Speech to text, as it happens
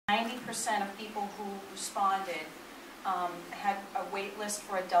90% of people who responded had a wait list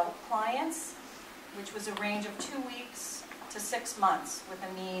for adult clients, which was a range of 2 weeks to 6 months, with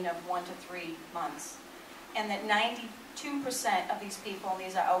a mean of 1 to 3 months. And that 92% of these people, and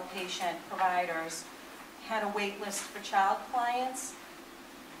these are outpatient providers, had a wait list for child clients.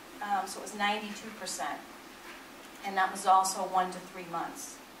 So it was 92%. And that was also 1 to 3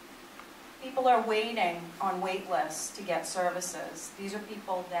 months. People are waiting on wait lists to get services. These are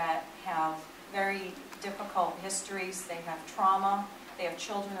people that have very difficult histories. They have trauma. They have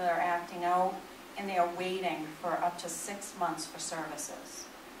children that are acting out. And they are waiting for up to 6 months for services.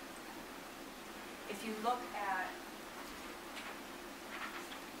 If you look